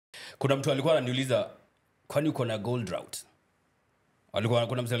kuna mtu alikuwa ananiuliza kwani uko na goal drought?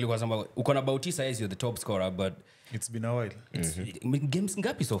 Kuna mtu alikuwa anasema uko na Bautista is the top scorer but it's been a while. Games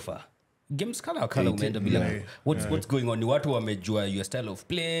ngapi so far? Games kala umeenda bila. What's going on? Ni watu wamejua your style of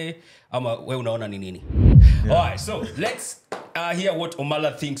play ama wewe unaona ni nini? Alright, so let's hear what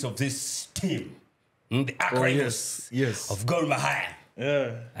Omalla thinks of this team. The Acronyms of Gor Mahia.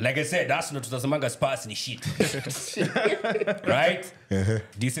 Yeah. And like I said, that's not tutasemanga Spurs ni shit. Right?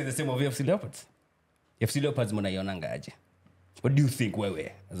 Do you say the same of FC Leopards? FC Leopards mnaionanga aje? What do you think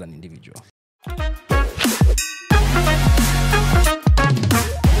wewe as an individual?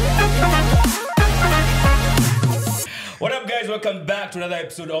 What up, guys? Welcome back to another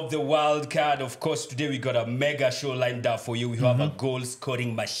episode of the WildCard. Of course, today we got a mega show lined up for you. We have a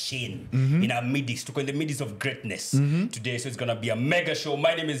goal-scoring machine in our midst. In the midst of greatness today, so it's gonna be a mega show.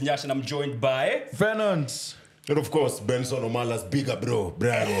 My name is Nyaassh, and I'm joined by Fernand. And of course, Benson Omalla's bigger bro,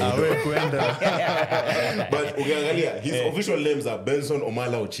 Brian. But his official names are Benson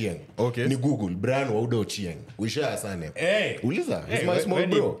Omalla Ochieng. Okay. Ni Google, Brian Wauda Ochieng. We share a surname. Hey. Uliza, he's my small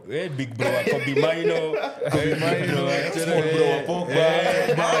bro. Hey, big bro. Kobe Mino. Small bro,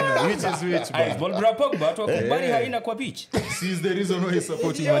 Pogba. Which is which, Small bro, Pogba. Kubali haina kwa beach. She's the reason why he's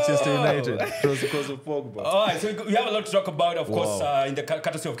supporting Manchester United. Because of Pogba. Alright, so we have a lot to talk about, of course, in the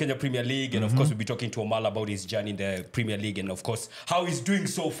courtesy of Kenya Premier League. And of course, we'll be talking to Omalla about his journey in the Premier League and of course how he's doing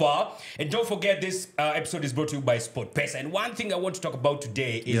so far. And don't forget this episode is brought to you by SportPesa. And one thing I want to talk about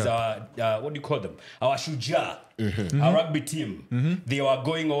today is what do you call them? Our Shujaa, our rugby team. They are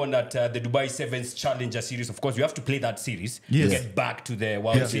going on at the Dubai Sevens Challenger Series. Of course, we have to play that series to get back to the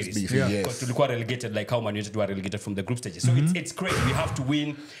World Series because tulikuwa relegated like how Man United were relegated from the group stages. So it's crazy. We have to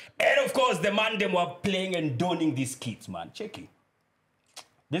win. And of course, the man them were playing and donning these kits, man. Check it.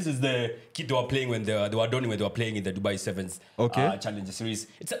 This is the kit they were playing when they were donning when they were playing in the Dubai Sevens Challenger Series.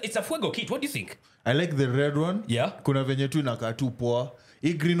 It's a Fuego kit. What do you think? I like the red one. Yeah. Kuna venye tu inakaa tu poa.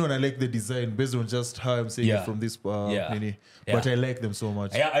 A green one, I like the design based on just how I'm saying it from this mini. But I like them so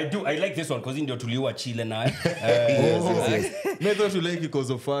much. Yeah, I do. I like this one because in the tuliwa chile na. I thought you like it because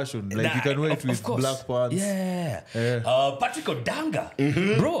of fashion. Like you can wear it with black pants. Yeah. Patrick Odanga.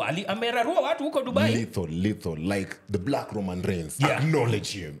 Bro, amerarua watu huko Dubai. Lethal. Like the black Roman Reigns.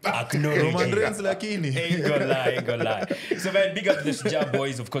 Acknowledge him. Roman Reigns lakini. Ain't gonna lie. So man, big up to the Shujaa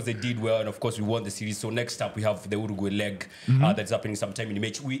boys. Of course, they did well. And of course, we won the series. So next up, we have the Uruguay leg that's happening sometime in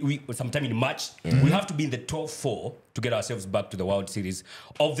March. Sometime in March. We have to be in the top 4 to get ourselves back to the World Series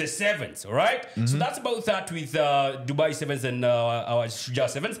of the Sevens, all right? So that's about that with Dubai Sevens and our Shujaa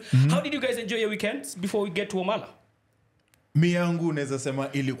Sevens. How did you guys enjoy your weekends before we get to Omalla? Mi yangu naweza sema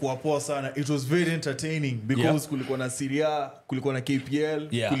ilikuwa poa sana. It was very entertaining because kulikuwa na Serie A, kulikuwa na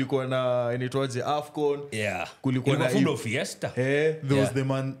KPL, kulikuwa na inaitwaje AFCON. Kulikuwa na full of fiesta. There was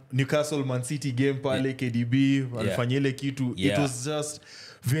the Newcastle Man City game pale KDB, walifanya ile kitu. It was just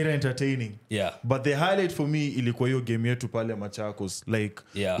very entertaining. But the highlight for me ilikuwa hiyo game yetu pale Machakos. Like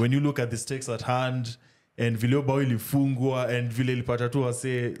when you look at the stakes at hand and vile bao ilifungwa and vile ilipata tu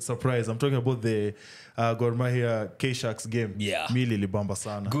wase surprise. I'm talking about the Gor Mahia K-Sharks game. Mili ilibamba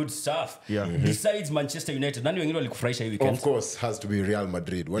sana. Good stuff. Besides Manchester United, nani wengine walikufurahisha hii weekend? Of course, has to be Real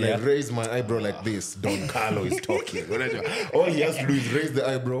Madrid. When I raise my eyebrow like this, Don Carlo is talking. All he has to do is raise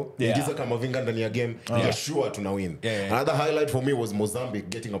the eyebrow. Ingiza kama vinga ndani ya game. You're sure tuna win. Another highlight for me was Mozambique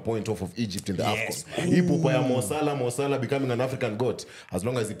getting a point off of Egypt in the AFCON. Ipo ya Mo Salah becoming an African goat. As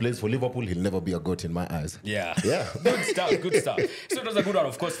long as he plays for Liverpool, he'll never be a goat in my eyes. Good stuff. So it was a good one.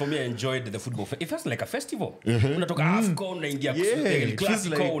 Of course, for me, I enjoyed the football. It felt like a festival. Unatoka AFCON, unaingia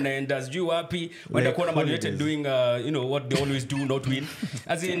Classico, unaenda sijui wapi, unaenda kuona Man United doing what they always do, not win.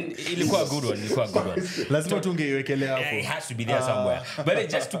 As in, ilikuwa a good one. Lazima tungeiwekelea hapo. It has to be there somewhere. But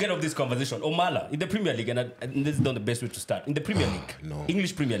just to get off this conversation, Omalla, in the Premier League, and this is not the best way to start. In the Premier League,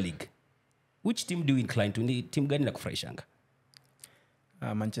 English Premier League, which team do you incline to? Ni team gani nakufurahishanga?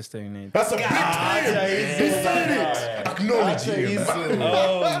 Manchester United. That's a big time. Acknowledge him.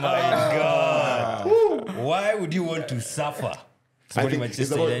 Oh my God. Why would you want to suffer? I think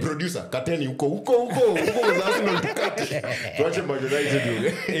it's about producer. Kateni uko was Arsenal to cut. Tuache Man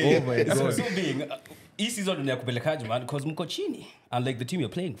United. Oh my God. So being hii season ni kupelekaje man because mko chini unlike the team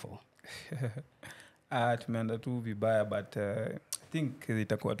you're playing for. Tumeenda tu vibaya but I think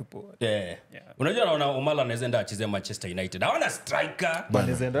itakuwa tu poa. Unajua naona Omalla anaenda acheze Manchester United. Hawana striker.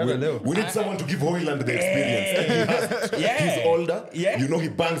 We need someone to give Hoyland the experience. He's older. You know he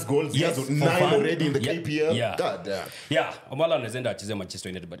bangs goals. He has 9 already in the KPL. God damn. Omalla anaenda acheze Manchester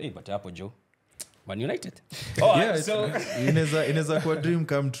United but hapo Joe. Man United. Oh, Yeah, so inaweza kuwa dream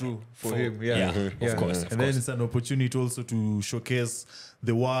come true for him. Yeah. Of course. And then it's an opportunity also to showcase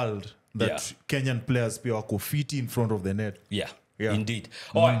the world that Kenyan players pia wako fit in front of the net. Yeah. Indeed.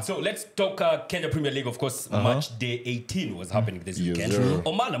 All right, so let's talk Kenya Premier League. Of course, match day 18 was happening this weekend.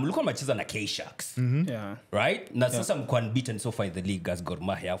 Omalla, mlikuwa macheza na K-Sharks. Yeah. Right? Na sasa mko unbeaten so far in the league as Gor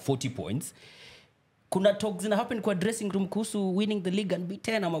Mahia, 40 points. Kuna talks zina happen kwa dressing room kuhusu winning the league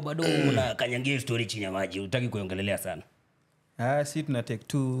unbeaten ama bado unakanyangia story chini ya maji? Utaki kuiongelelea sana. Si tuna take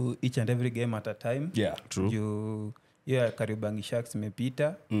two each and every game at a time. Yeah, true. Kariobangi Sharks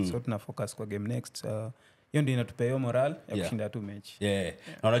imepita, so tuna focus kwa game next. Hiyo ndio inatupea hiyo moral ya kushinda tu mechi.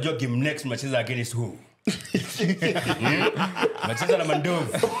 Na unajua game next macheza against who? Macheza na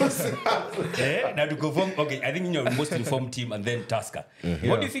Mandovu. Na to confirm, okay, I think you're the most informed team and then Tusker.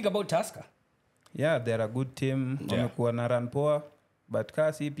 What do you think about Tusker? Yeah, they're a good team. Wamekuwa na run poa, but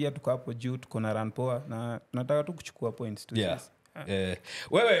kasi pia tuko hapo juu, tuko na run poa na tunataka tu kuchukua points tu sasa.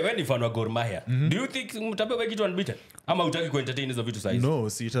 Wewe ni fan wa Gor Mahia. Do you think mtapewa kitu unbeaten ama utaki kuentertain hizo vitu sasa? No,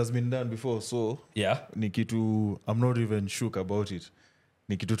 see, it has been done before, so ni kitu I'm not even shook about it.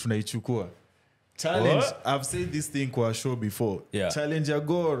 Ni kitu tunaichukua. Challenge, I've said this thing kwa show before. Challenge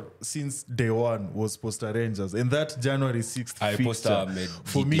Gor since day one was Posta Rangers, and that January 6th fixture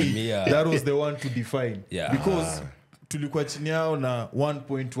for me that was the one to define because tulikuwa chini yao na 1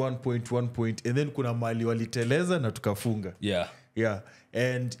 point and then kuna mali waliteleza na tukafunga.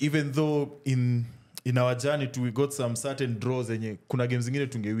 And even though in our journey we got some certain draws enye kuna games zingine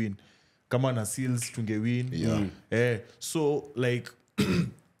tungewin kama na Seals tungewin. So like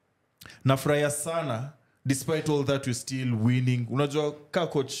nafurahia sana despite all that we're still winning. Unajua ka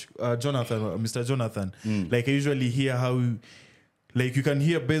coach Mr. Jonathan like I usually hear how like you can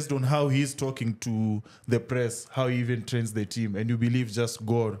hear based on how he's talking to the press, how he even trains the team, and you believe just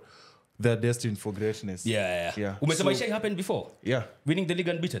Gor, they're destined for greatness. Umesema isha happened before? Winning the league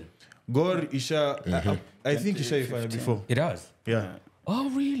unbeaten? Gor isha I think isha happened before. It has? Oh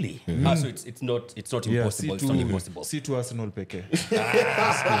really? So it's not impossible. It's not impossible. See to Arsenal peke.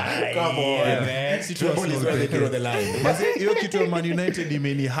 Come on, man. See to Arsenal peke. The line. But hiyo kitu ya Man United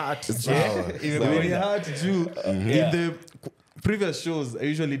imeni hurt. Imeni hurt juu in the previous shows I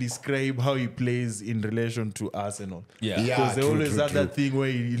usually describe how he plays in relation to Arsenal. Because they always have that thing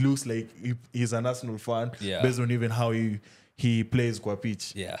where he looks like he's an Arsenal fan based on even how he plays kwa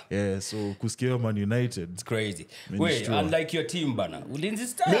pitch. So kusikia Man United, it's crazy. Wait, unlike your team bana. Ulinzi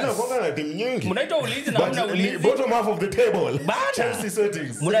Stars. Mimi nakuwa na timu nyingi. Mnaitwa Ulinzi na hamna Ulinzi. Bottom half of the table. Chelsea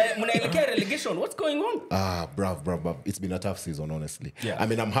settings. Mnaelekea relegation. What's going on? Bruv. It's been a tough season, honestly. I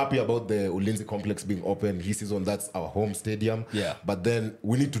mean, I'm happy about the Ulinzi complex being open. His season, that's our home stadium. But then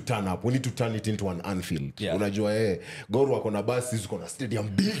we need to turn up. We need to turn it into an Anfield. Unajua Gor wako na basi, sisi kuna stadium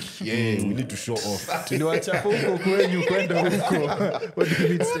big. We need to show off. Tuliwachapa huko kwenyu kwenda huko. What do you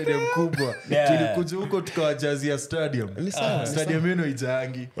mean stadium kubwa? Tulikuja huko tukawajazia stadium. Stadium yenu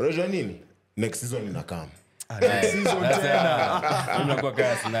ijaangi. Unajua nini? Next season inakam. We are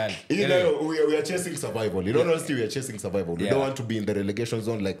chasing survival. You don't honestly, we are chasing survival. We don't want to be in the relegation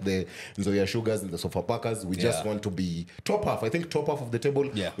zone like the Nzoia Sugars and the Sofapakas. We just want to be top half. I think top half of the table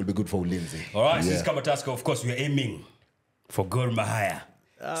will be good for Ulinzi. All right, since Tusker, of course, we are aiming for Gor Mahia.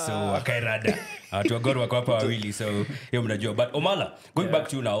 So wakairada watu wa Gor wako hapa wawili, so hiyo mnajua. But Omalla, going back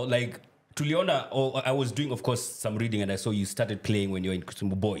to you now, like tuliona, I was doing of course some reading and I saw you started playing when you were in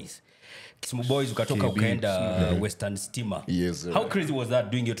Kisumu Boys ukatoka ukaenda Western Stima. How crazy was that,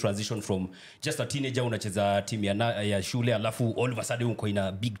 doing your transition from just a teenager unacheza team ya shule alafu all of a sudden uko in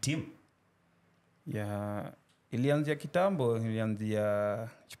a big team? Ilianzia kitambo, ilianzia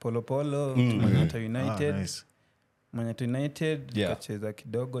Chipolopolo, Manyata United. Nice. Manyata United kacheza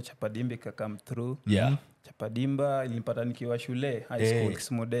kidogo, Chapadimba kakam through. Chapadimba ilinipata nikiwa shule high school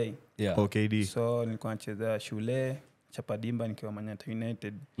Kisumu Day. OKD. So nilikuwa nacheza shule Chapadimba nikiwa Manyata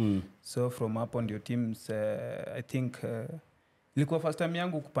United. So from hapo ndio teams I think ilikuwa first time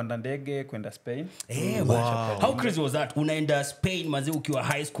yangu kupanda ndege kwenda Spain. How crazy was that? Unaenda Spain mazi ukiwa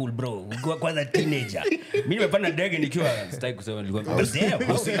high school bro. Ukiwa kwanza teenager. Mimi nimepanda ndege nikiwa sitaki kusema nilikuwa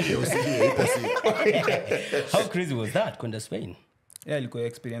How crazy was that kwenda Spain? Ilikuwa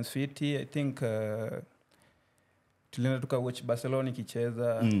experience fit. I think tulienda tukawatch Barcelona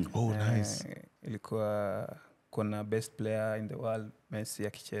ikicheza. Nice. Ilikuwa kuna best player in the world Messi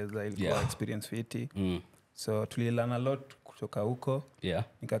akicheza, ilikuwa experience fit. So tulilana a lot kutoka huko.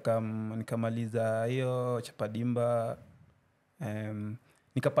 Nikamaliza hiyo Chapadimba,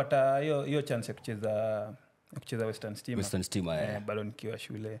 nikapata hiyo chance ya kucheza Western Stima. Bado nikiwa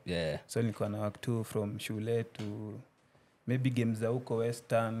shule. So nilikuwa na work too from shule to maybe games za huko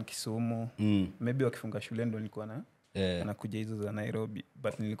Western, Kisumu. Maybe wakifunga shule ndo nilikuwa na kuja hizo za Nairobi,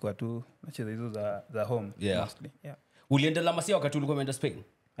 but nilikuwa tu nacheza hizo za home mostly. Yeah. Ulienda La Masia wakati ulikuwa umeenda Spain?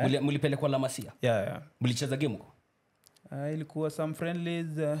 Mlipelekwa La Masia? Yeah. Mlicheza game huko? Ilikuwa some friendlies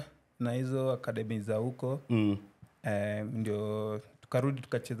na hizo academy za huko. Ndio tukarudi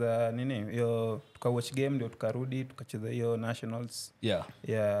tukacheza hiyo tukawatch game, ndio tukarudi tukacheza hiyo nationals.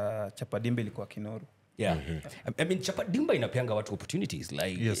 Ya Chapadimba ilikuwa Kinoru. Yeah. I mean Chapadimba inapeanga watu opportunities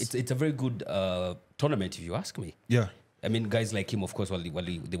like it's a very good tournament if you ask me. Yeah. I mean guys like him of course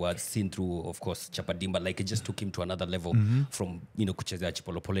they were seen through of course Chapadimba, like it just took him to another level from kucheza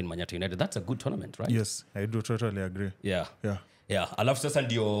Chipolopolo in Manyatta United. That's a good tournament, right? Yes, I do totally agree. Yeah. Alafu sasa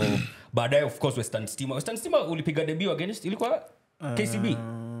ndio baadaye of course Western Stima ulipiga debut against ilikuwa KCB?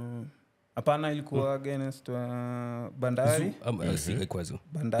 Hapana, ilikuwa against Bandari.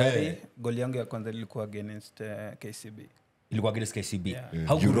 Bandari. Goal yangu ya kwanza ilikuwa against KCB. Ilikuwa against KCB.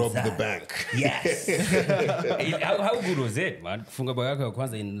 You robbed the bank. Yes. How good was it, man? Kufunga bao yako ya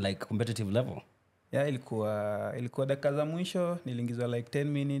kwanza in like competitive level? Yeah, ilikuwa dakika za mwisho, niliingizwa like 10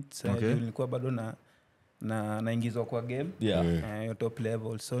 minutes. Nilikuwa bado naingizwa kwa game. Yo top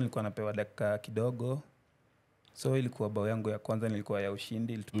level. So nilikuwa napewa dakika kidogo. So ilikuwa bao yangu ya kwanza, nilikuwa ya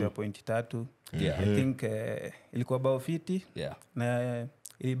ushindi, ilitupea point 3. I think ilikuwa bao fiti. Na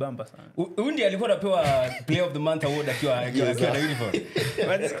ilibamba sana. Undi alikuwa anapewa Player of the Month award akiwa na uniform.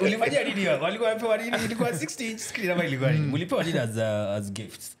 But ulifanyia nini hapo? Walikuwa wanapewa nini? Ilikuwa 60 inch screen ama ilikuwa nini? Ulipewa nini as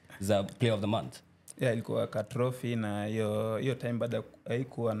gifts za Player of the Month? Yeah, ilikuwa ka trophy na hiyo time baada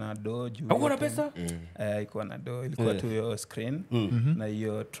haikuwa na do juu. Hakuwa na pesa? Haikuwa na do. Ilikuwa tu hiyo screen na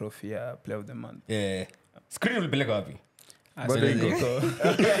hiyo trophy ya Player of the Month. Screen ulipeleka wapi? Bado iko.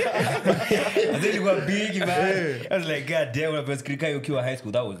 Ilikuwa big, man. I was like, God damn, when I was cricketing ukiwa high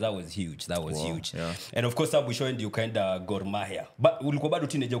school, that was huge. That was huge. Yeah. And of course, we showed you ukaenda Gor Mahia. But ulikuwa bado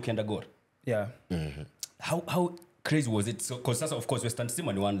teenager ukaenda Gor? Yeah. How crazy was it? Because of course, Western Stima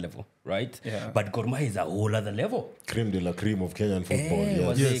on one level, right? Yeah. But Gor Mahia is a whole other level. Creme de la creme of Kenyan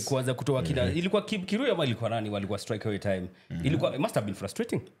football. Kwanza kutoa kida. Ilikuwa Kip Kirui ama ilikuwa nani? Walikuwa strike every time. It must have been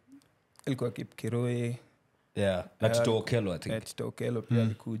frustrating. Ilikuwa Kip Kirui. Yeah, na Tito Okello, I think. Tito Okello pia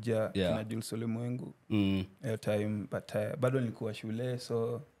alikuja, na Jules Ulimwengu. Hiyo time, but bado nilikuwa shule,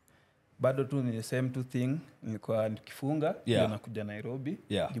 so bado tu ni the same two thing. Nilikuwa nikifunga, ndio nakuja Nairobi.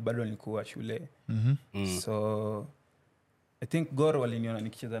 Ndio bado nilikuwa shule. So I think Gor waliniona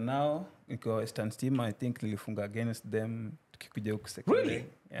nikicheza nao, nikiwa Western Stima, I think nilifunga against them tukikuja huku secondary.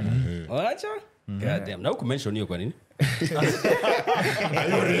 Really? Wacha? God damn. Now mention hiyo kwa nini? Are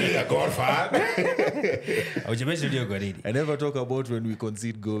you really a Gor fan? I never talk about when we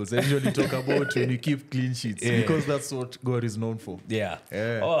concede goals. I usually talk about when we keep clean sheets because that's what Gor is known for.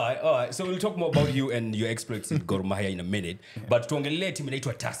 All right. So we'll talk more about you and your exploits at Gor Mahia in a minute. But tuongelee timu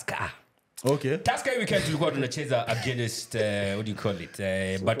inaitwa Tusker. Okay. Tusker weekend tulikuwa tunacheza against what do you call it?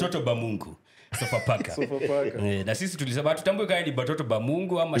 Batoto Bamungu. Sofapaka. Na sisi tulisema tutambue kama ni Batoto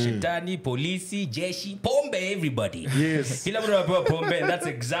Bamungu ama shetani, polisi, jeshi, pombe, everybody. Yes. Kila mtu anapewa pombe, and that's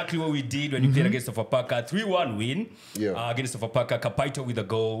exactly what we did when we played against Sofapaka. 3-1 win against Sofapaka. Kapaito with a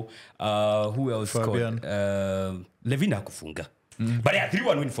goal. Who else Fabian scored? Levina hakufunga. But yeah,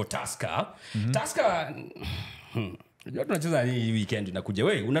 3-1 win for Tusker. Tusker tunacheza hii weekend inakuja.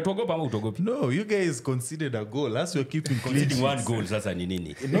 Wewe unatuogopa ama utogopi? No, you guys conceded a goal. As you're keeping clean sheets. One goal sasa ni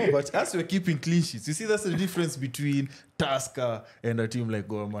nini? No, but as you're keeping clean sheets, you see that's the difference between Tusker and a team like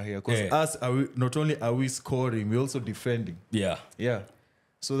Gor Mahia. Because not only are we scoring, we're also defending. Yeah.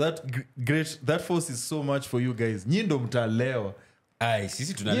 So that force is so much for you guys. Nyindo mtalewa. Ai,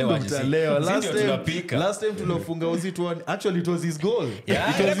 sisi tunalewa aje. Last time tulofunga was it one. Actually it was his goal. It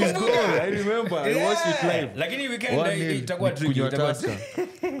was his goal. I remember. I watched it live. Lakini weekend itakuwa tricky.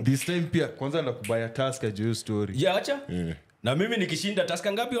 This time pia kwanza ndakubaya Tusker juu story. Acha. Na mimi nikishinda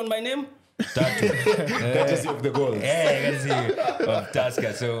Tusker ngapi on my name? 3. Courtesy of the goals. Of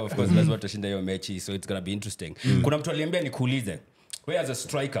Tusker. So of course lazima tutashinda hiyo mechi, so it's gonna be interesting. Kuna mtu aliambia nikuulize, wewe as a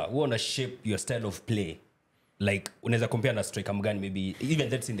striker, you wanna shape your style of play. Like unaweza compare na striker mgani, maybe even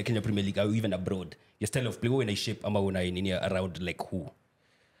that's in the Kenya Premier League or even abroad, your style of play when I shape ama una nini around like who?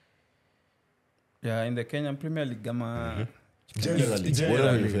 In the Kenya Premier League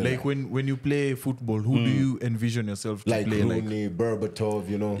generally like when you play football, who do you envision yourself to like play Rooney, like Berbatov,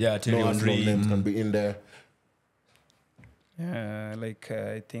 you know? Terry Henry names can be in there.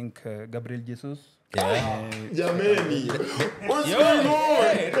 I think Gabriel Jesus. Jameni. What's going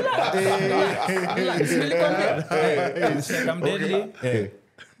on? Deadly.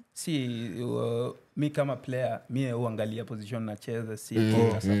 See, mi kama player mi huangalia position nacheza si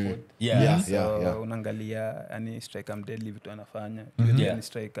support. Yeah. Unaangalia yani striker mdeadly vitu anafanya. Ni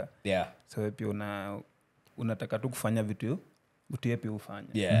striker. So pia unataka tu kufanya vitu yapi ufanye.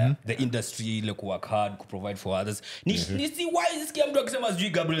 The industry ile work hard to provide for others. Ni si why this mtu akisema sijui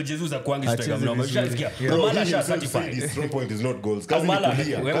Gabriel Jesus akwangi striker mnoma. Shasikia. Omalla sha certified. His strong point is not goals. Omalla,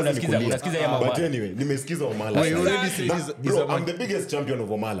 wewe unasikiza ya Omalla. But anyway, nimesikiza Omalla. We already say I'm the biggest champion of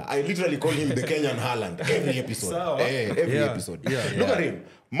Omalla. I literally call him the Kenyan Haaland every episode. Every episode. Look at him.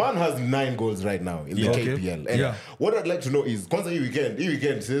 Man has 9 goals right now in the KPL. And what I'd like to know is, kwanza hii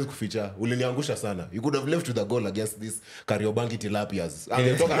weekend siwezi kuficha, uliniangusha sana. You could have left with a goal against this Kariobangi Tilapias.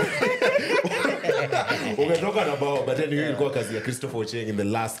 Ungetoka na bao, but then ilikuwa kazi ya Christopher Ocheng in the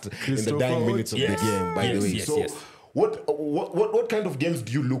dying minutes of the game, by the way. So, what kind of games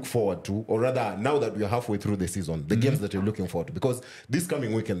do you look forward to, or rather now that we are halfway through the season, the games that you're looking forward to? Because this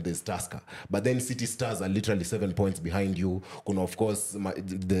coming weekend there's Tusker, but then City Stars are literally 7 points behind you. Kuna of course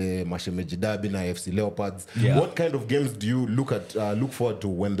the Mashemeji Derby na FC Leopards. What kind of games do you look forward to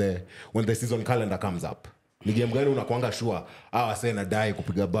when the season calendar comes up? Ni game gani unakuanga sure wase na dai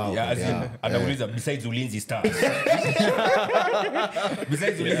kupiga bao? Anauliza besides Ulinzi Stars.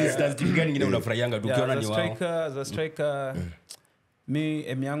 Besides Ulinzi Stars timu gani nyingine unafurahianga tukiona ni wao? Za striker mi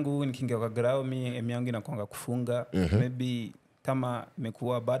emi yangu nikiingia kwa grao mi emi yangu inakuanga kufunga. Maybe kama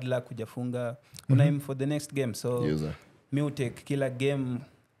imekuwa bad luck kujafunga una aim for the next game, so mi utake kila game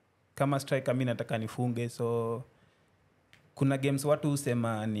kama striker mi nataka nifunge. So kuna games watu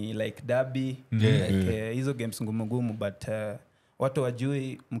husema ni like derby, hizo games ngumu but watu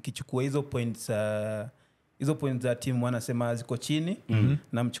wajui mkichukua hizo points za team wanasema ziko chini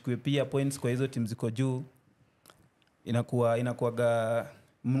na mchukue pia points kwa hizo team ziko juu, inakuwaga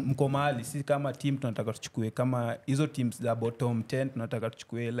mko mahali. Si kama team tunataka tuchukue kama hizo teams za bottom 10 tunataka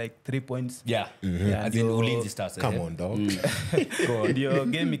tuchukue like 3 points. As in Ulinzi Stars. Come on dog. Ndio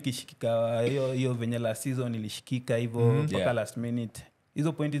game ikishikika hiyo venye la season ilishikika hivyo mpaka last minute.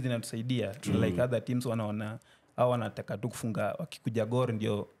 Hizo points zinatusaidia like other teams wanaona au wanataka tu kufunga wakikuja Gor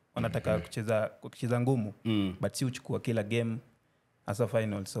ndio wanataka kucheza ngumu but si uchukua kila game as a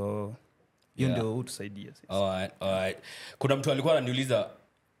final. So hiyo ndio utusaidia sisi. Alright. Kuna mtu alikuwa ananiuliza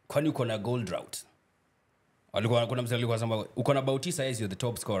kwani uko na goal drought? Kuna mtu alikuwa anasema uko na Bautista, yes, you're the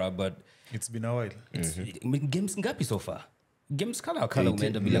top scorer but it's been a while. Games ngapi so far? Games kala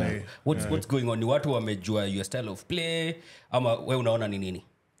umeenda bila. What's going on? Ni watu wamejua your style of play ama wewe unaona ni nini?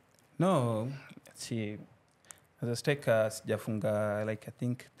 No, see, as a striker sijafunga like I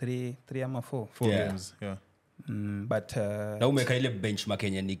think 3 ama 4 games. But na umeka ile benchmark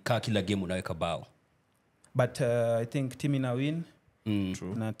yenye ni kila game unaweka bao. But I think team ina win.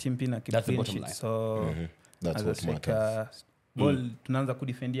 True. Na team pina keep clean sheet. So that's what matters. Ball tunaanza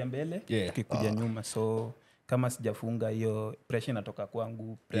kudefendia mbele tukikuja nyuma, so kama sijafunga hiyo pressure inatoka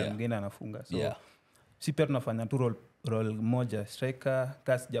kwangu, player mwingine anafunga. So si pia tunafanya tu role moja, striker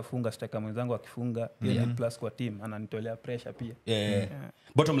kasi sijafunga striker mwenzangu akifunga ile plus kwa team ananitolea pressure pia.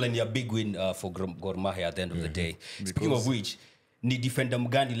 Bottom line, a big win for Gor Mahia at the end of the day. Speaking of which, ni defender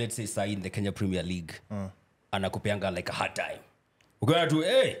mgani let's say say in the Kenya Premier League anakupeanga like a hard time? Ukiona tu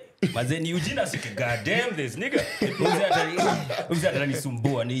mazeni Eugene asike god damn this nigga. Uzata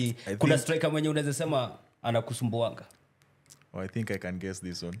nisumbua ni kuna striker mwenye unaweza sema anakusumbuanga? I think I can guess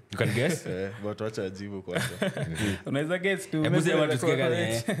this one. You can guess? But wacha ajibu kwanza. Unaweza guess tu. Hebu sema tusikie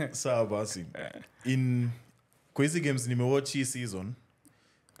gani. Sawa basi. Kwa hizi games nimewatch hii season,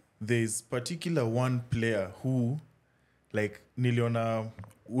 there's particular one player who like niliona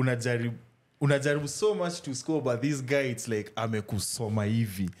unajaribu so much to score but this guy it's like amekusoma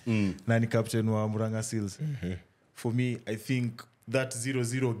hivi. Na ni captain wa Murang'a Seals. For me I think that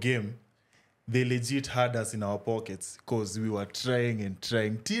 0-0 game they legit had us in our pockets because we were trying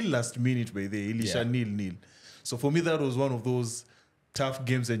till last minute by the ilisha 0-0. So for me that was one of those tough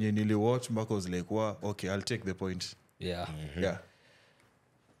games and you nearly watch Marco was like, wow, okay, I'll take the point.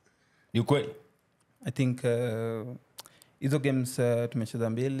 You quit? I think hizo games tumecheza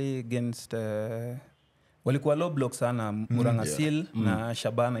mbili against walikuwa low block sana Murang'a Seal na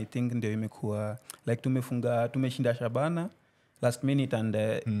Shabana. I think ndio imekuwa like tumeshinda Shabana last minute and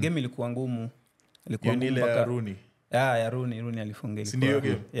game ilikuwa ngumu. Ilikuwa mpaka Rooney. Ya Rooney alifunga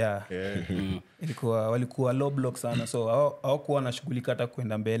ilikuwa. Ilikuwa walikuwa low block sana, so hawakuwa wanashughulika hata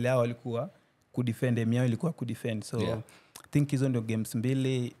kwenda mbele, hao walikuwa kudefend, miao ilikuwa kudefend. So I think hizo ndio games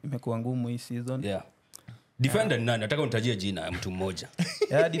mbili imekuwa ngumu hii season. Defender nani? Nataka unitajie jina ya mtu mmoja.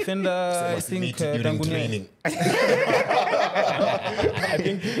 Defender I think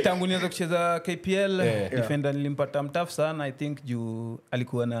tangu nianza kucheza KPL defender nilimpata mtafu sana. I think juu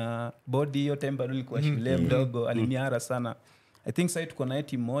alikuwa na body hiyo time bado nilikuwa shule mdogo, aliniara sana. I think sasa tuko na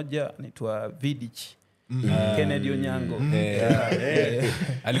team moja anaitwa Vidic. Kennedy Onyango.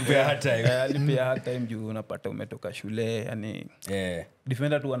 Alipea hard time juu unapata umetoka shule yani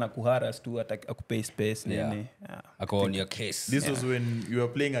defender tu anakuharas tu akupay space nini. Ako on your case. This was when you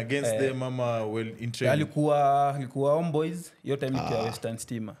were playing against them ama well in training. Alikuwa Homeboys hiyo time ya Western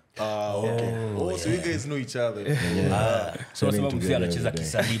Steamer. Okay. So you guys know each other. So sababu mzee anacheza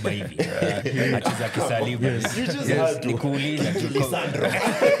kisaliba hivi. Anacheza kisaliba. Nikuuliza Lisandro.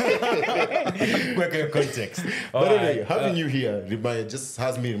 Quick context. But anyway, having you here just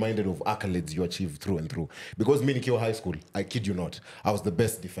has me reminded of accolades you achieved through and through. Because me in high school, I kid you not, I was the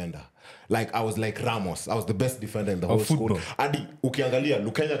best defender. Like I was like Ramos. I was the best defender in the whole school. Adi ukiangalia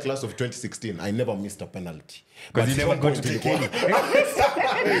Lukenya class of 2016, I never missed a penalty. Because you never got to take any.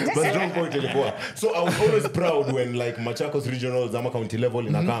 But strong point ilikuwa. So I was always proud when like Machakos regional Zama county level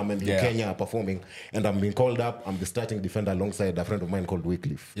in Akam and in Kenya are performing and I'm being called up. I'm the starting defender alongside a friend of mine called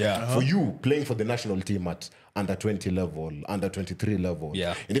Wycliffe. For you playing for the national team at under 20 level, under 23 level.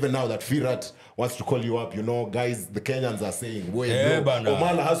 And even now that Firat wants to call you up, you know, guys, the Kenyans are saying, wait, bro,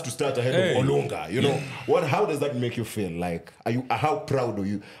 Omalla has to start ahead of Olunga. You know, how does that make you feel? Like, how proud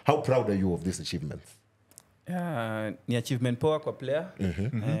are you of this achievement? Ni achievement poa kwa player.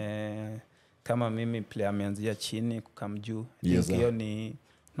 Kama mimi player ameanzia chini kukam juu. Hiyo ni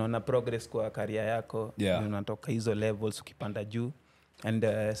naona progress kwa career yako. Unatoka hizo levels ukipanda juu. And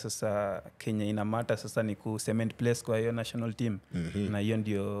sasa Kenya inamata sasa ni ku cement place kwa hiyo national team. Na hiyo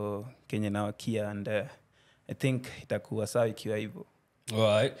ndio Kenya inawakia and I think itakuwa sawa ikiwa hivyo.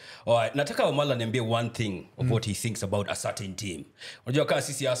 Alright. Nataka Omalla niambie one thing of what he thinks about a certain team. Unajua kama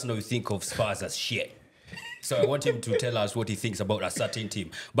sisi Arsenal we think of Spurs as shit. So I want him to tell us what he thinks about a certain team.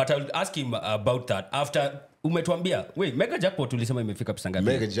 But I'll ask him about that after umetuambia. Wait, mega jackpot ulisema imefika pesa ngapi?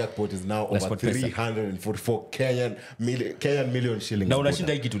 Mega jackpot is now over 344 Kenyan million shillings. Na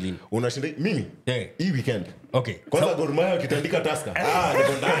unashinda hiki tulini? Unashinda mimi? Hii weekend. Okay. Kwanza Gor Mahia kitandika Tusker.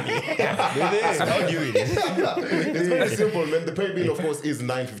 Niko ndani. How do you It's very simple, man. The pay bill of course is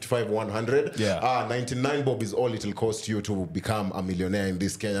 955,100. 99 bob is all it will cost you to become a millionaire in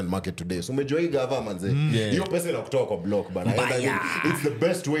this Kenyan market today. So umejua hii gava manze. Hiyo pesa inakutoa kwa block bana. It's the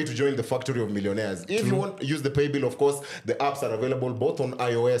best way to join the factory of millionaires. If you want use the pay bill, of course, the apps are available both on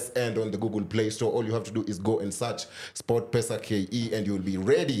iOS and on the Google Play Store. All you have to do is go and search SportPesa KE and you'll be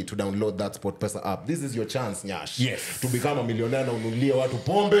ready to download that SportPesa app. This is your chance, Nyaassh. Yes. To become a millionaire na ununulie watu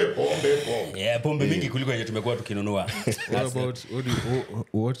pombe. Pombe mingi kuliko yenye tumekuwa tukinunua.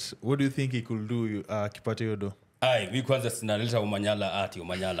 What do you think he could do akipata hiyo do? Mimi kwanza sinaleta Omanyala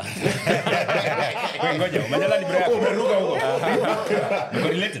Omanyala. Wewe ngoja, Omanyala ni bro. Umeruka huko. Uko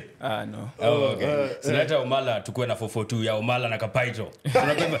related? No. Okay. Sinaleta Omalla tukue na 442 ya Omalla na Kapaito.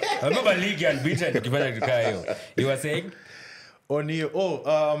 Tunabeba league unbeaten tukifanya kitu kama hiyo. You were saying?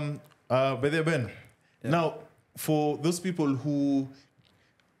 Ben. Now, for those people who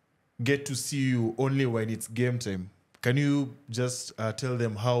get to see you only when it's game time, can you just tell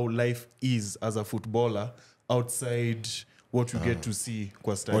them how life is as a footballer outside what you get to see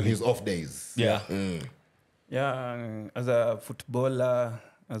kwa stadium? On his off days. As a footballer,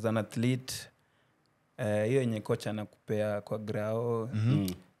 as an athlete, hiyo yenye coach anakupea kwa grao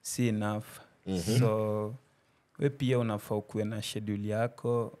si enough. So we pia unafaa kuwe na schedule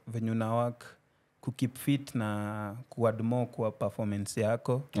yako venye una work kukeep fit na kuadd more kwa performance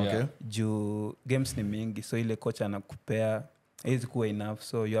yako. Juu games ni mingi, so ile coach anakupea haiwezi kuwa enough,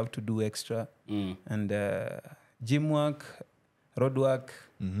 so you have to do extra. And gym work, road work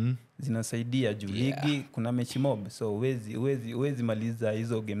zinasaidia juu ligi kuna mechi mob, so uwezi maliza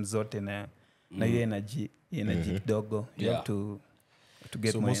hizo games zote na hiyo energy kidogo. You have to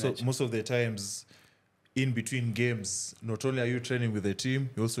get so more energy. most of the times in between games, not only are you training with the team,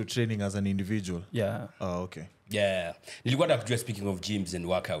 you're also training as an individual. Okay. Nilikuwa nakujua, speaking of gyms and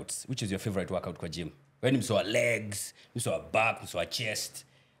workouts, which is your favorite workout kwa gym? When you saw legs, you saw back, you saw chest,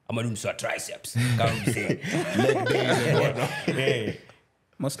 ama you saw triceps. Can't say leg days and whatnot.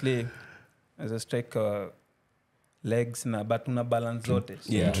 Mostly as a striker, legs na but una balance zote.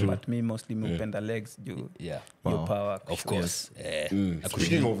 But me mostly upenda legs juu your power. Of course.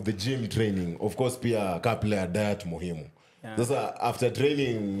 Speaking of the gym training, of course pia ka player diet muhimu. Sasa after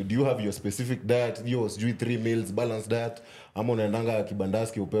training, do you have your specific diet? You do 3 meals, balanced diet? Ama unaendanga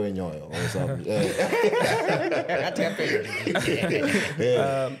kibandaski upewe nyoyo or something?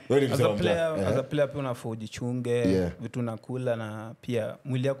 As a player pia unafaa ujichunge, vitu nakula na pia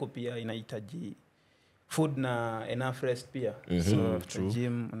mwili yako pia inahitaji food na enough rest pia. So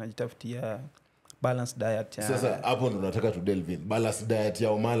gym unajitafutia balanced diet. Sasa hapo ndo nataka to delve in. Balanced diet ya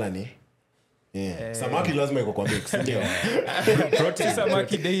Omalla ni samaki lazima iko kwa mix, ndio. Protein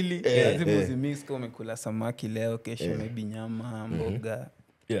samaki daily. Lazima uzimix kama umekula samaki leo, kesho maybe nyama, mboga.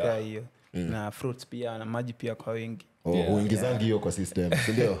 Hiyo. Na fruits pia na maji pia kwa wingi. Uingizangi hiyo kwa system,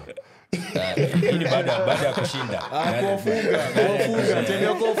 ndio. Hili baada ya kushinda. Kufunga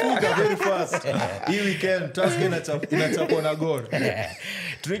tena kufunga very fast. Hii weekend Tusker inachapwa na Gor.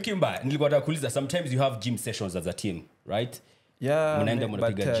 Trikimba, nilikuwa nataka kuuliza, sometimes you have gym sessions as a team, right? Mnaenda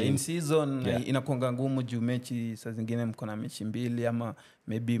mnapiga gym. In season inakuanga ngumu juu mechi saa zingine mko na mechi 2 ama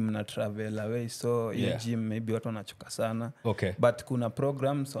maybe mna travel away, so in gym maybe watu wanachoka sana. But kuna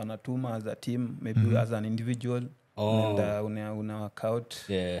programs wanatuma as a team, maybe as an individual. And una workout.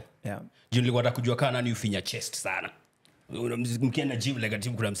 Juu nilikuwa nataka kujua kana nani ufinya chest sana. Mkienda gym like a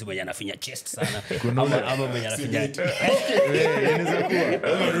team kuna msemo mwenye anafinya chest sana. Ama mwenye anafinya.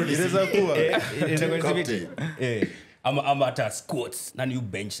 Inaweza kuwa. Ama hata squats, nani you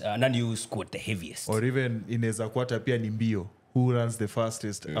bench, nani you squat the heaviest. Or even inaweza kuwa pia ni mbio. Who runs the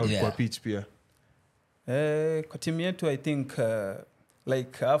fastest out kwa pitch pia. Kwa team yetu I think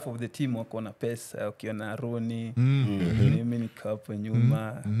like half of the team wako na pesa. Ukiona Roni, mimi niko hapo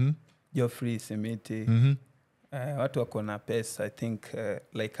nyuma, Geoffrey Semiti, watu wako na pesa. I think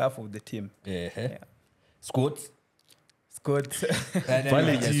like half of the team. Squats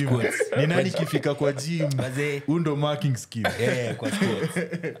pale gym. Ni nani kifika kwa gym? Undo marking scheme. Kwa squats.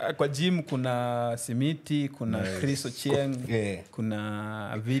 Kwa gym kuna Semiti, kuna Chris Ochieng,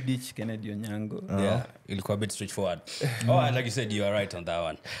 kuna Vidic, Kennedy Onyango. Ilikuwa a bit straightforward. Like you said, you are right on that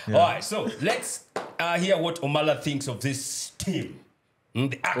one. All right, so let's hear what Omalla thinks of this team.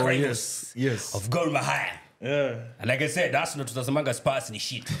 The Aquarius of Gor Mahia. Like I said, that's not tutasemanga Spurs ni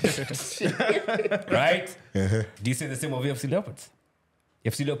shit. Right? Do you say the same of FC Leopards?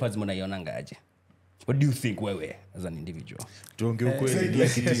 FC Leopards mnaionanga aje? What do you think wewe as an individual? Tuongee ukweli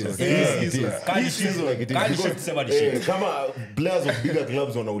like it is. Kama players of bigger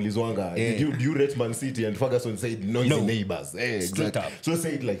clubs wanaulizwanga, do you rate Man City, and Ferguson said noisy neighbors. Exactly. So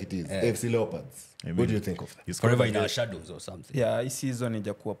say it like it is. FC Leopards. What do you think of that? It's forever in our shadows or something. Yeah, this season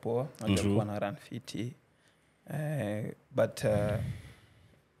ijakuwa poa, hajakuwa na run fit. But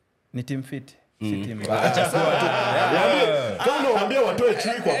ni team fit. Kama unaambia watoe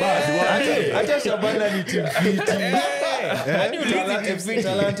chui kwa baadhi waambie hata Shabana ni team fit.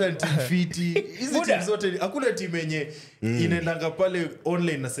 Talanta team fit. Hizi team zote hakuna team yenye inaendanga pale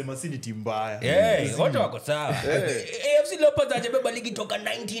online nasema si ni team mbaya. Wote wako sawa. AFC Leopards ajabeba ligi toka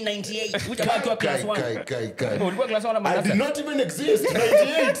 1998. Ujamaa kwa class 1. Ulikuwa class 1 ama I did not even exist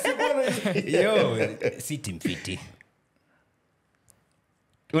 98. Yo, si team fit.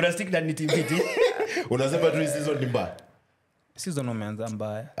 Una stick na ni team fit. Unasema tu season ni mbaya. Season umeanza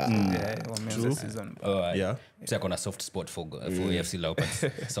mbaya. Wameanza season. Sasa kuna soft spot for AFC Leopards.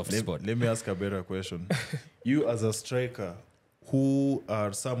 Soft spot. Let me ask a better question. You as a striker, who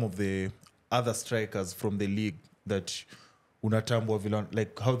are some of the other strikers from the league that unatambua vile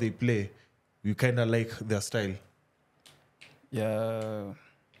like how they play, you kind of like their style?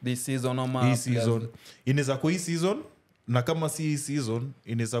 This season inaweza kuwa hii season, na kama si hii season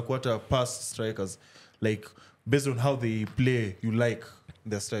inaweza kuwa hata past strikers, like based on how they play you like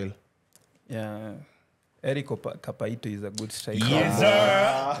their style. Eric Kapaito is a good striker. Yes,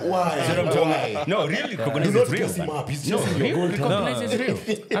 sir. Why? No, really, recognize is real. No, recognize is real.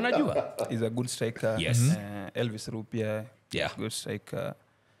 Anajua. He's a good striker. Yes. Elvis Rupia, good striker.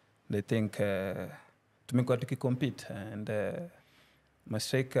 They think tumekuwa tukicompete, and my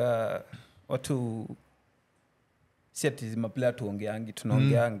striker watu si ati maplayer tuongeangi,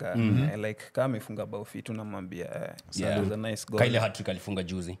 tunaongeanga. Like kama amefunga bao fit tunamwambia it was a nice goal. Kyle hat-trick alifunga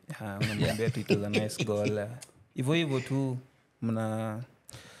juzi. Unamwambia it was a nice goal. Hivyo tu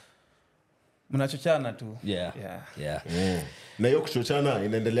mnachochana tu. Na hiyo kuchochana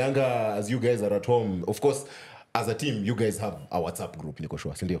inaendeleanga as you guys are at home. Of course, as a team you guys have a WhatsApp group, niko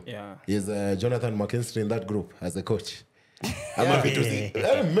sure, si ndio? Is Jonathan McKinstry in that group as a coach? Ama vitu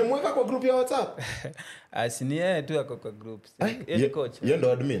mmemweka kwa group ya WhatsApp? Asinie tu ako kwa group. Yeye coach. Yeye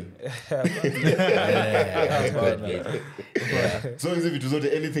ndo admin. So hizi vitu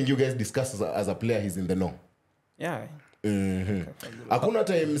zote, anything you guys discuss as a player, he's in the know. Hakuna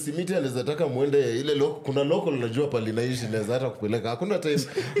time Simiti anaweza taka muende ile kuna local unajua pale naishi naweza hata kupeleka. Hakuna time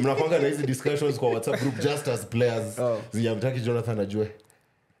mnapanga na hizi discussions kwa WhatsApp group just as players. Ziyamtaki Jonathan ajue.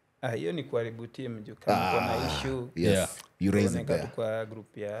 Hiyo ni kuharibu team juu kama kuna issue. Yes. You raise it there. Kwa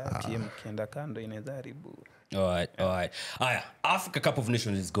group ya team kienda kando inaweza haribu. All right. Africa Cup of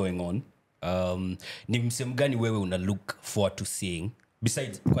Nations is going on. Ni msemo gani wewe una look forward to seeing?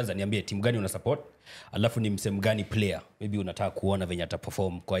 Besides, kwanza niambie timu gani una support? Alafu ni msemo gani player maybe unataka kuona venye ata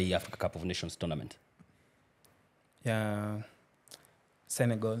perform kwa hii Africa Cup of Nations tournament?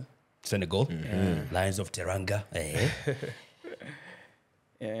 Senegal. Lions of Teranga.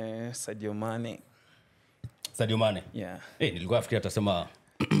 Sadio Mane. Yeah. Nilikuwa nafikiria atasema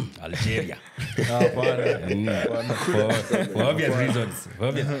Algeria. For obvious reasons.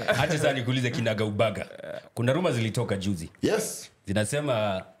 Hata sasa nikuulize kinaga ubaga. Kuna rumors zilitoka juzi. Yes.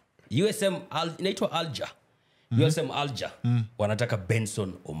 Zinasema USM inaitwa Alger. USM Alger wanataka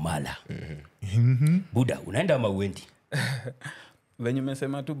Benson Omalla. Buda, unaenda ama uendi? Venye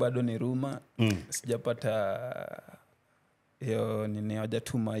umesema tu bado ni rumor. Sijapata hiyo nini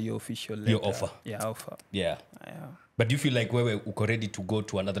hawajatuma hiyo official letter. Your offer. Offer. Yeah. But do you feel like wewe uko ready to go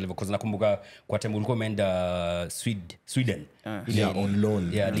to another level? Because nakumbuka kwa time ulikuwa umeenda Sweden. On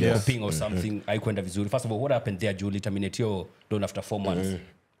loan. Developing or something. Haikwenda vizuri. First of all, what happened there? You terminate your loan after 4 months.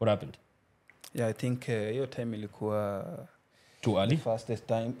 What happened? I think hiyo time ilikuwa too early. Fastest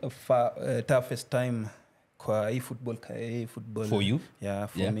time, toughest time kwa hii football. For you? Yeah,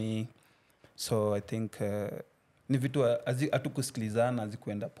 for me. So I think ni vitu hatukusikilizana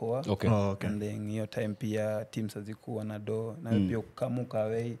hazikuenda poa. Okay. And then hiyo time pia teams hazikuwa na do na pia kama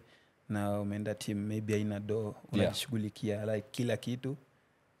ukawei na umeenda team maybe haina do unajishughulikia like kila kitu.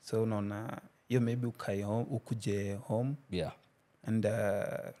 So unaona hiyo maybe ukae home, ukuje home. Yeah. And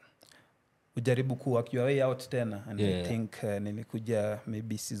ujaribu kuwork your way out tena. And I think nilikuja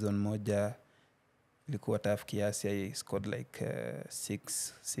maybe season moja ilikuwa tough kiasi. I scored like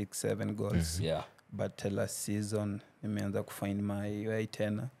 6-7 goals. Yeah. But last season nimeanza kufind my way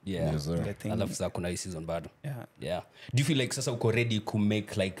tena. Yes, alafu sasa kuna hii season bado. Yeah. Do you feel like sasa uko ready to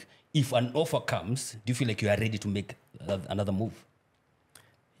make like if an offer comes, do you feel like you are ready to make another move?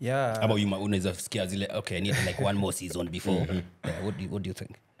 Yeah. Ama unaweza sikia zile okay, I need like one more season before. What do you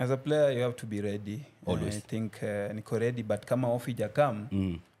think? As a player you have to be ready. Always. I think niko ready but kama offer ijakam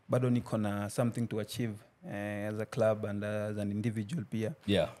bado niko na something to achieve. As a club and as an individual pia.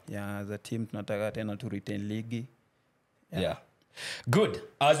 Yeah, as a team tunataka tena to retain league. Yeah. Good.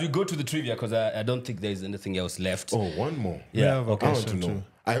 As we go to the trivia, because I don't think there is anything else left. Oh, one more. Yeah. Okay, I want to know.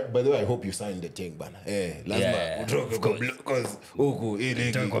 By the way, I hope you signed the thing, bana. Lazima utoke because huku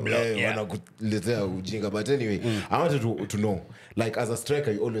ile wanakuletea ujinga. But anyway, I wanted to know, like as a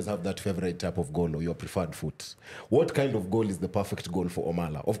striker, you always have that favorite type of goal or your preferred foot. What kind of goal is the perfect goal for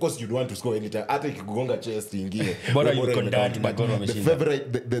Omalla? Of course, you'd want to score anytime. Hata ikikugonga chest ingie. The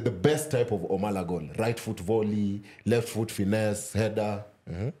favorite, the best type of Omalla goal, right foot volley, left foot finesse, header.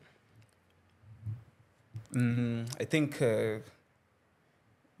 I think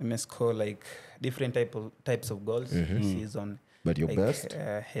we may score like different types of goals this season. But your like, best?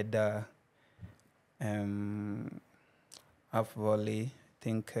 Header, half volley, I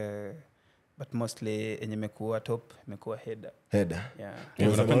think, but mostly enye mekuwa top, mekuwa header. Header. Yeah.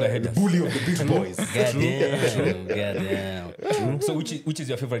 The bully of the big boys. Goddamn. So which is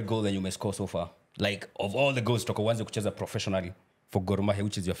your favorite goal that you may score so far? Like of all the goals toka uanze kucheza professionally for Gor Mahia,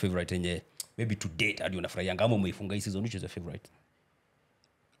 which is your favorite enye maybe to date hadi unafurahia ama umeifunga hii season, which is your favorite?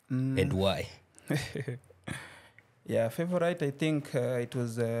 And why? Favorite, I think it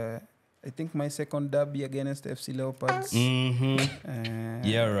was I think my second derby against FC Leopards.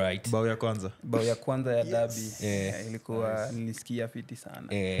 Right. Bao ya kwanza ya derby. Ilikuwa nilisikia fiti sana.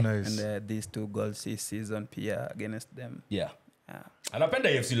 Nice. And these 2 goals this season pia against them. Anapenda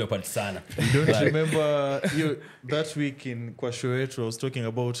FC Leopards sana. You don't remember that week in kwa show yetu I was talking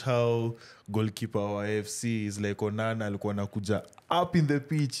about how goalkeeper wa AFC is like Onana alikuwa anakuja up in the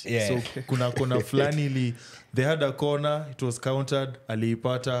pitch. So kuna kona flani they had a corner, it was countered,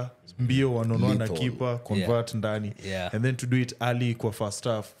 aliipata mbio wanonoa na keeper convert ndani. And then to do it early kwa first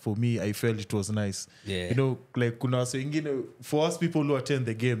half, for me I felt it was nice. You know, like kuna wase wengine, for us people who attend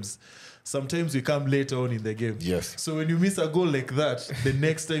the games, sometimes we come later on in the game. Yes. So when you miss a goal like that, the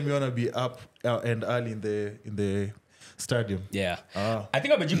next time you want to be up and early in the stadium. I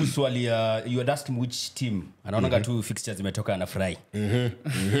think amejibu swali you had asked him which team. Anaona tu fixtures zimetoka na fry.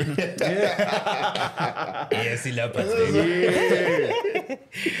 AFC Leopards.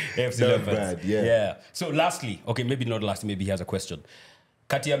 AFC Leopards. Yeah. So lastly, okay, maybe not last, maybe he has a question.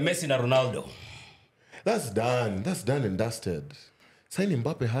 Kati ya Messi na Ronaldo. That's done and dusted. Sign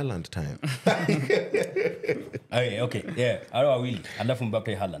Mbappe Haaland time. Okay. Yeah. I will. Alafu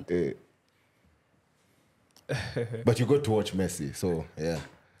Mbappe Haaland. But you got to watch Messi, so yeah.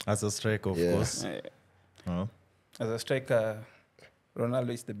 As a striker, of course. As a striker,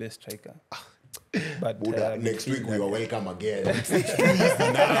 Ronaldo is the best striker. But next week we are welcome again. It's too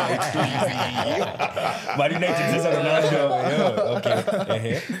easy now. It's too easy. Man United says Ronaldo.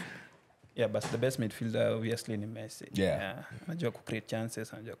 Okay. Yeah, but the best midfielder obviously ni Messi. Yeah. Anajua ku create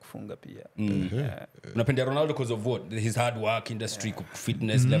chances, anajua kufunga pia. Unapenda Ronaldo because of what? His hard work, industry,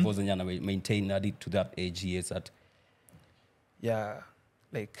 fitness levels and yana maintain added to that age he is at. Yeah,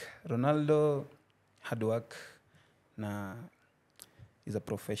 like Ronaldo hard work na is a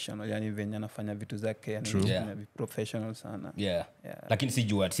professional. Yani venye anafanya vitu zake yani professional sana. Yeah. Lakini si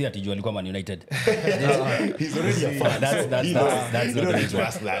atijua alikuwa Man United. He's already a fan. That's not the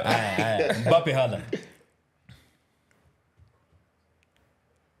trust that. Mbappe Haaland.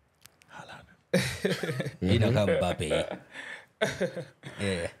 Inakaa Mbappe. Yeah.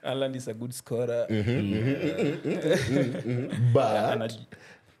 Haaland is a good scorer. But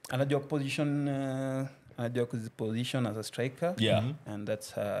anajua position anajua kuziposition as a striker. Yeah. And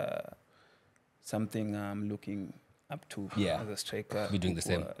that's something I'm looking up to as a striker. We're doing the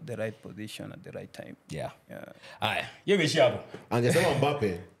same. The right position at the right time. Yeah. Aya, yeye meshi hapo. Angesema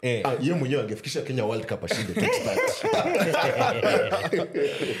Mbappe, yeye mwenyewe angefikisha Kenya World Cup ashinde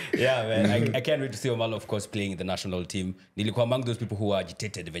 2030. Yeah, man. I can't wait to see Omalla, of course, playing in the national team. Nilikuwa among those people who were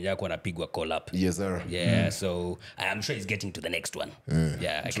agitated venye yako anapigwa call up. Yes, sir. Yeah, so I'm sure he's getting to the next one.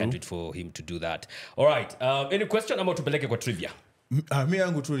 Yeah, I can't wait for him to do that. All right. Any question about tupeleke kwa trivia? Me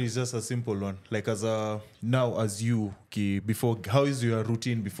yangu tu is just a simple one. Like now as you, before, how is your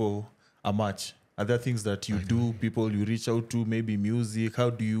routine before a match? Are there things that you do, people you reach out to, maybe music? How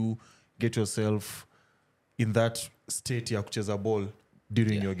do you get yourself in that state ya kucheza ball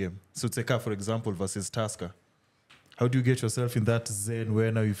during your game? So Tseka, for example, versus Tusker. How do you get yourself in that zen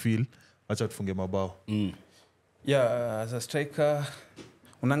where now you feel acha tufunge mabao? Yeah, as a striker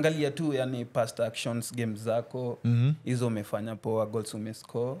unaangalia tu yani past actions games zako hizo umefanya poa, goals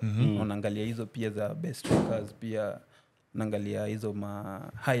umescore. Unaangalia hizo pia za best strikers, pia unaangalia hizo ma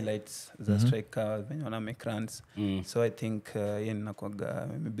highlights za striker venye wana make runs. So I think yeye ninakuaga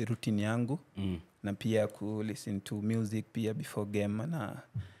maybe routine yangu na pia ku listen to music pia before game na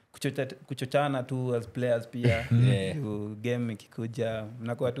kuchochana tu as players pia. Game ikikuja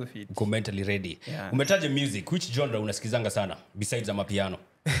mnakuwa tu fit, uko mentally ready. Umetaja music, which genre unasikizanga sana besides amapiano?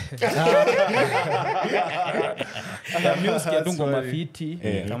 Music ya ngoma fiti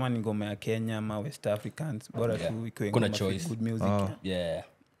kama ni ngoma ya Kenya ama West Africans, bora tu iko ngoma good music.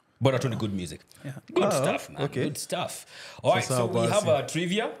 Bora tu ni good music. Good stuff, man. Okay. Good stuff. All right, so we have a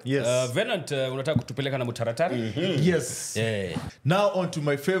trivia. Yes. Venant, unataka kutupeleka na mutaratari? Yes. Now on to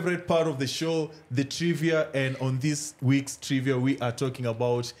my favorite part of the show, the trivia. And on this week's trivia, we are talking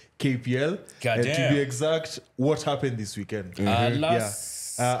about KPL. And to be exact, what happened this weekend.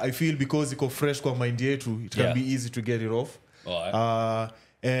 I feel because iko fresh kwa mind yetu, it can be easy to get it off.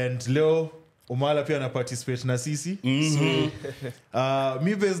 And Leo Omalla pia na participate na sisi. So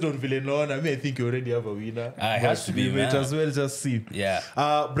me based on vile naona, I think you already have a winner. It has to be, we might as well just see.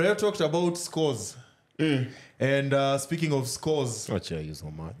 Brian talked about scores. And speaking of scores, which is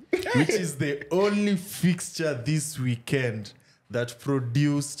the only fixture this weekend that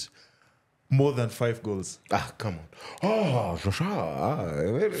produced more than 5 goals. Come on.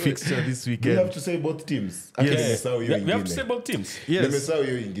 Fixture this weekend. We have to say both teams. Yes. We have to say both teams. Yes. Nimesahau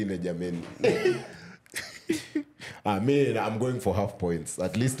hiyo ingine jameni. I'm going for half points.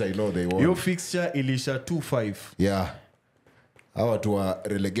 At least I know they won. Your fixture ilisha 2-5. Yeah. Hawa tu wa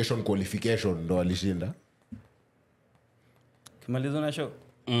relegation qualification ndo walishinda. Kimalizo na show.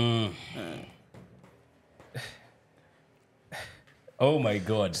 Oh my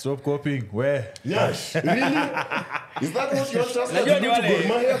God. Stop copying. Where? Yes. Really? Is that what you're just Najua ni wale Gor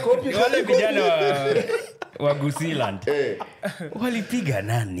Mahia copy? Wale vijana wa Gusiland. Walipiga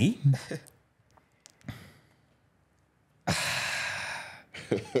nani?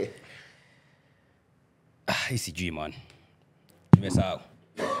 Sijui man. Nimesahau.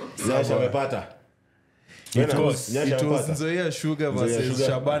 Nyaasha amepata. It was Nzoia Sugar versus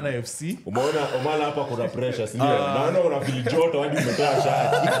Shabana FC. Umeona Omalla hapa kuna pressure, si ndio? Naona una feel joto hadi umetoa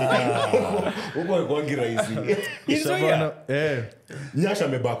shati. Uko kwangi rahisi. Nzoia. Nyaasha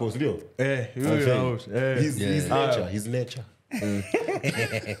amebako, si ndio? Out. His nature.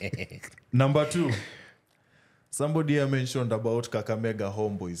 Number 2. Somebody here mentioned about Kakamega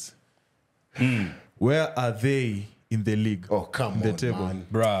Homeboys. Where are they in the league? Oh, come in the on, table? Man.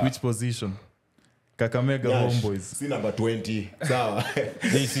 Bruh. Which position? Kakamega Homeboys. Si number 20. Sawa.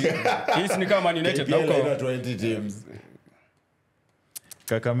 Hii ni kama Man United na 20 teams.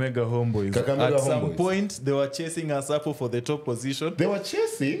 Kakamega Homeboys. At some point they were chasing us up for the top position. They were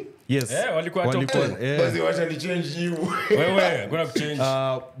chasing? Yes. Walikuwa top 10. Basi wacha ni change you. Wewe, kuna kuchange.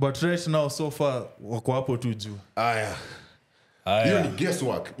 But right now so far wako hapo tu juu. Aya. Hiyo ni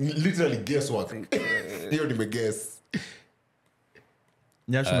guesswork. Literally guesswork. Hiyo ni guess.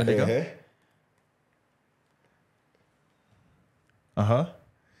 Nyaash Mandeka.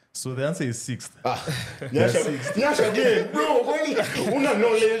 So the answer is 6th. Nyaash again. Bro, kwani una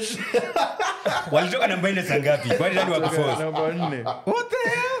knowledge? Walitoka namba 4 sangapi? Kwani nani wako 4? Namba 4. What the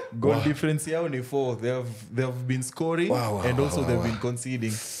hell? Goal difference yao ni 4. They have been scoring and also they've been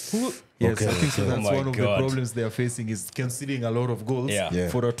conceding. Yes, I think so that's one of the problems they are facing is conceding a lot of goals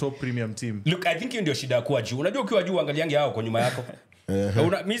for a top premium team. Look, I think hiyo ndio shida kwa juu. Unajua ukiwa juu angaliange hao kwa nyuma yako.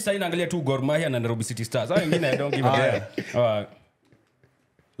 Mimi sasa naangalia tu Gor Mahia na Nairobi City Stars. Hao wengine I don't give a damn.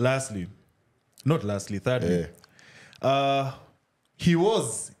 Thirdly. He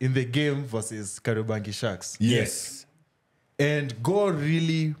was in the game versus Kariobangi Sharks. Yes. And Gor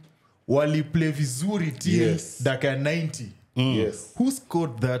really wali play vizuri team dakika 90. Yes. Who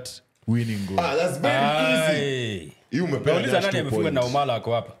scored that winning goal? That's very easy. You umependa nani amefunga na Omalla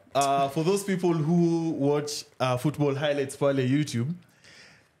ako hapa? For those people who watch football highlights pale YouTube,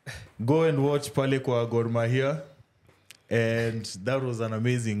 go and watch pale kwa Gor Mahia, and that was an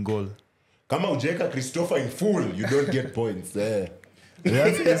amazing goal. Kama ujeka Christopher in full, you don't get points. That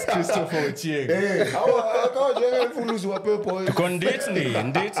is Christopher Ochieng. How ujeka in full usiwape points.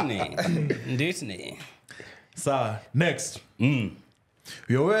 Nditni. Sir, next.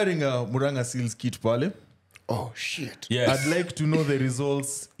 We are wearing a Muranga Seals kit pale. Oh shit. Yes. I'd like to know the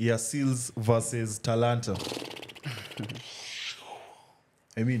results ya Seals versus Talanta.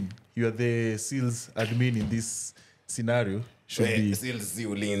 I mean, you are the Seals admin in this scenario. Should be Seals si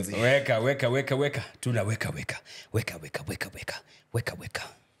ulinzi. Weka. Tuna weka.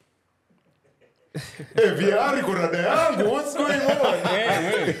 VR iko rada yangu. What's going on?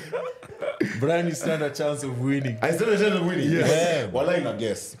 Hey. Brian, you stand a chance of winning. I stand a chance of winning. Yes. Wala ina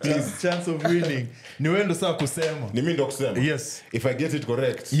guess. Please. Chance of winning. Ni wewe ndo saa kusema. Ni mimi ndo kusema. Yes. If I get it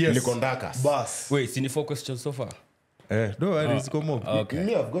correct, niko ndakas. Bas. Wait, see 4 questions so far. Don't worry, it's come up. Okay.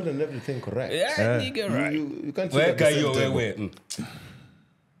 Me, I've gotten everything correct. Nigga, right. You can't Weka hiyo wewe.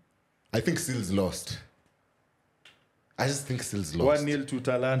 I think Seals lost. I just think Seals lost. 1-0 to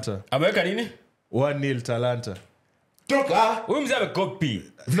Talanta. Ameweka nini? 1-0 Talanta. Toka. Huyu mzee amekopi.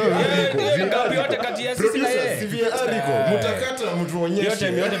 No, Copy yote kati ya sisi na yeye. Producer Ariko. Mutakata mtuonyeshe.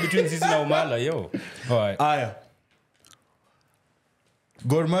 Yote between sisi na Omalla, yo. Alright. Aya.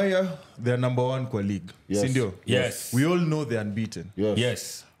 Gor Mahia, they are number 1 kwa league. Yes. Sindio? Yes. We all know they're unbeaten.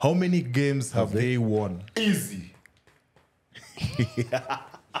 Yes. How many games have they won? Easy.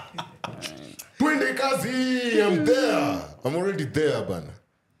 Twende kazi. I'm there. I'm already there, bana.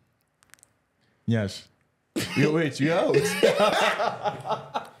 Nyaash. Wait, you're out.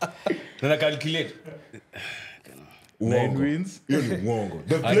 Tuna calculate. 9 wins. Hiyo ni uongo.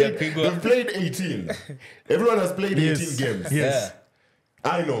 They've played 18. Everyone has played 18 games. Yes.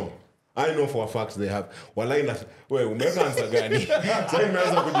 I know for a fact they have. Walaina, wewe umeweka answer gani? Sasa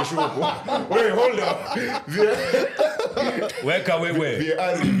imeanza kujishuku. Wewe hold up. Weka wewe.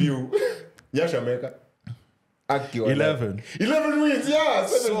 VR review. Nyaash ameka. 11 wins, yeah.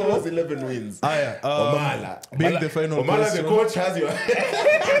 7 draws, 11 wins. Omalla. Being the final Omalla, question. the coach has your...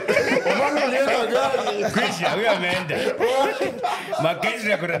 Omalla alienda gani? Kisha, huyu ameenda. Makezi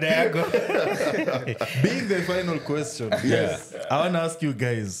ya kurada yako. Being the final question. Yes. I want to ask you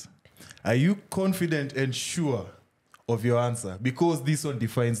guys, are you confident and sure of your answer? Because this one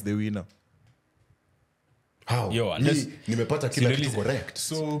defines the winner. How? Yo, unless... Nimepata kila kitu correct.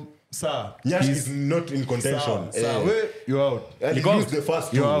 So, sir, Nyaassh is not in contention. Sir, you're out. And he used the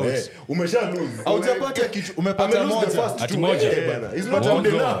first two. You're out. Umesha lose. Haujapata kitu, umepata moja. Ati moja. It's not good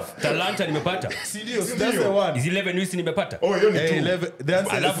enough. Talanta nimepata. Serious, that's the one. Is 11 wins nimepata. Oh, hiyo ni 2. 11. The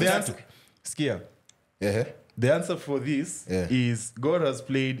answer. Skia. Yeah. The answer for this is God has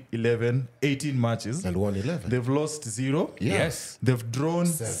played 18 matches. And won 11. They've lost 0. Yes. They've drawn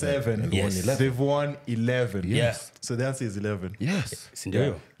 7. And won 11. They've won 11. Yes. So the answer is 11. Yes.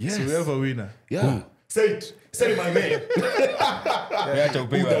 Sindio? Yes. So we have a winner. Yeah. Say it. Say my name.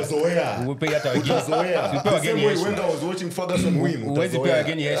 Utazoea. Upewe hata wageni. Utazoea. The same way when I was watching Ferguson win. Uwezi pewa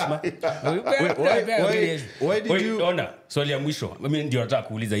wageni heshima. Why did you... Ona, swali ya mwisho. Mimi ndio nataka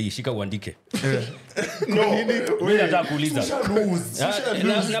kuuliza hii. Shika uandike. No. Mimi nataka kuuliza.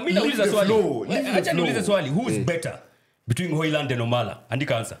 Na mimi nauliza swali. Acha niulize swali. Who is better between Hoyland and Omalla?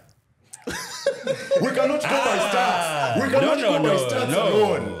 Andika answer. We cannot go by stats. We cannot go by stats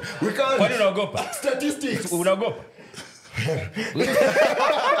alone. We can't. Kwani unaogopa? Statistics. Unaogopa?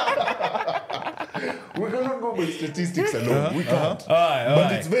 We cannot go by statistics alone. We can't.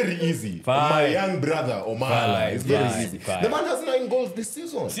 But it's very easy. My young brother, Omalla, it's very easy. The man has 9 goals this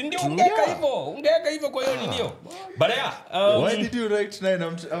season. Sindio ungeka hivyo kwa hiyo ninio. But yeah. Why did you write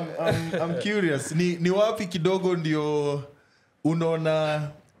 9? I'm curious. Ni wapi kidogo ndio unaona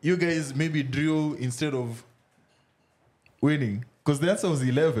you guys maybe drew instead of winning? Because the answer was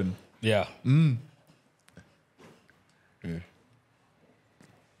 11. Yeah.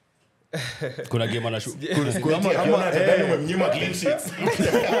 Kuna game anashu.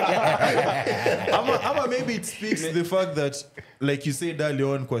 Ama maybe it speaks the fact that, like you said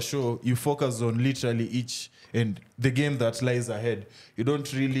earlier on kwa show, you focus on literally each and the game that lies ahead. You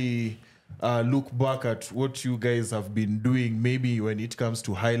don't really look back at what you guys have been doing maybe when it comes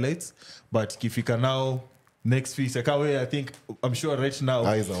to highlights, but kifika now next week I'm sure right now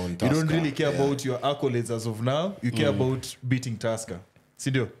eyes are on Tusker. You don't really care about your accolades as of now. You care about beating Tusker.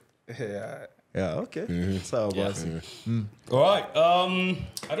 Sindio? Yeah, okay. So, all right. I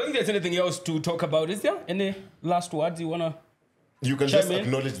don't think there's anything else to talk about. Is there any last words you wanna? You can just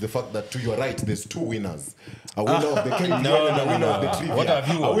acknowledge the fact that to your right, there's 2 winners. A winner of the KPL and a winner of the trivia. What have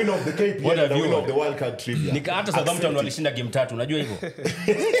you? A winner of the KPL and a winner of the WildCard trivia. Nika hata Southampton walishinda game 3, unajua hivyo?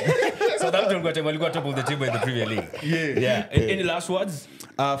 Southampton walikuwa top of the table in the Premier League. Yeah. Any last words?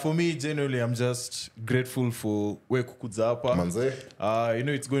 For me, generally, I'm just grateful for where kukuza hapa. Manze.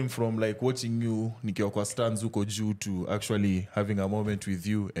 It's going from like watching you nikiwa kwa stands uko juu to actually having a moment with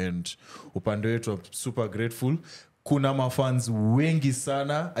you, and upande wetu I'm super grateful. Kuna mafans wengi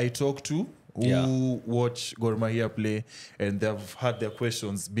sana I talk to who watch Gor Mahia play, and they've had their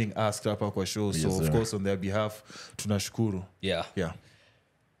questions being asked hapa kwa show. So of course on their behalf tunashukuru. Yeah.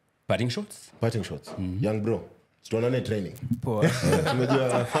 Parting shots. Young bro. Tuonane training. Poa.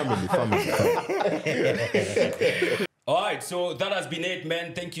 Tunajua family. All right, so that has been it,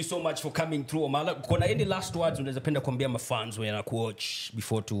 man. Thank you so much for coming through, Omalla. Kuna any last words unaweza penda kuambia mafans when I watch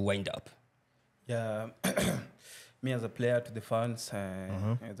before to wind up? Yeah. Me as a player to the fans,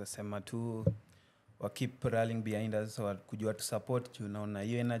 as a sema tu wa keep rallying behind us, so kujua to support you, unaona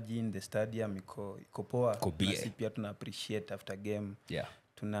hiyo energy in the stadium iko poa. Na si pia tuna appreciate after game. Yeah.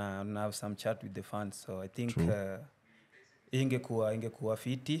 Tuna have some chat with the fans, so I think ingekuwa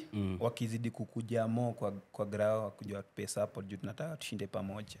fiti wakizidi kukuja mo kwa grao wakujua pesa hapo juu tunataka tushinde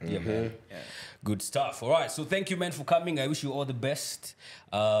pamoja. Good stuff. All right, so thank you, man, for coming. I wish you all the best.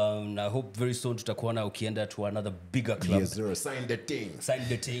 I hope very soon tutakuona ukienda to another bigger club. Yes, sir. Sign the thing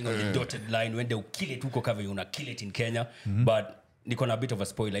on the dotted line. When they kill it huko kama una kill it in Kenya. But niko na a bit of a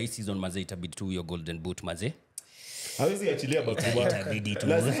spoiler. Hii season maze itabidi tu your golden boot maze. Hawezi achilia back to back. Itabidi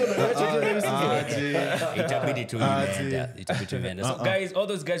tu venda. So guys, all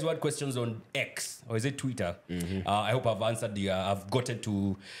those guys who had questions on X, or is it Twitter? I hope I've answered I've gotten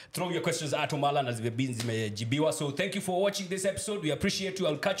to throw your questions at Omalla na zimejibiwa. So thank you for watching this episode. We appreciate you.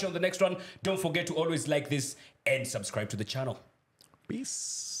 I'll catch you on the next one. Don't forget to always like this and subscribe to the channel.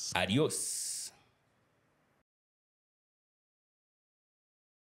 Peace. Adios.